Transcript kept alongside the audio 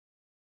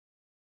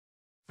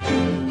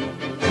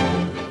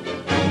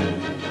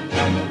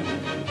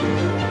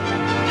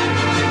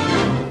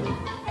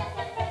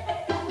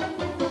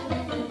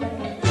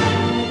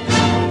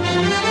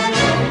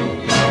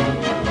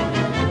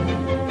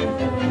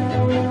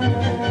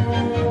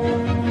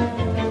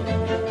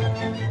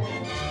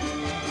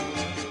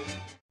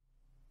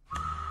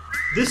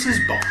This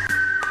is Bob.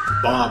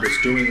 Bob is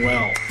doing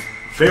well.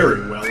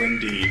 Very well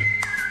indeed.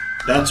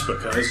 That's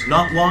because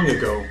not long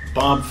ago,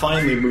 Bob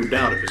finally moved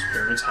out of his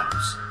parents'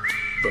 house.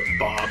 But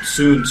Bob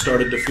soon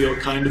started to feel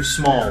kind of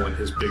small in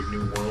his big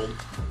new world.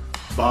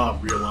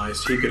 Bob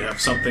realized he could have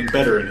something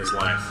better in his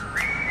life.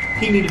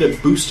 He needed a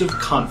boost of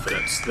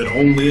confidence that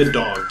only a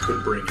dog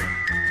could bring him.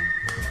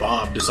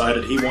 Bob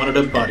decided he wanted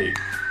a buddy,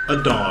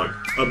 a dog,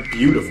 a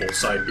beautiful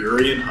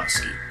Siberian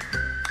Husky.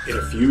 In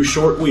a few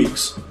short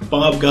weeks,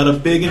 Bob got a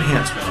big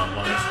enhancement on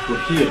life when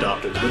he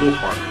adopted little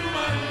Harley.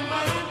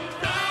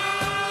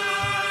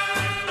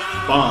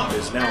 Bob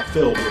is now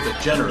filled with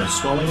a generous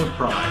swelling of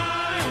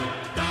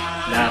pride.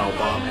 Now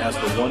Bob has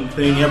the one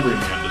thing every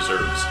man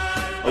deserves,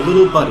 a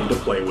little buddy to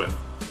play with.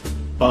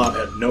 Bob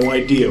had no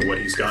idea what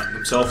he's gotten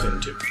himself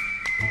into.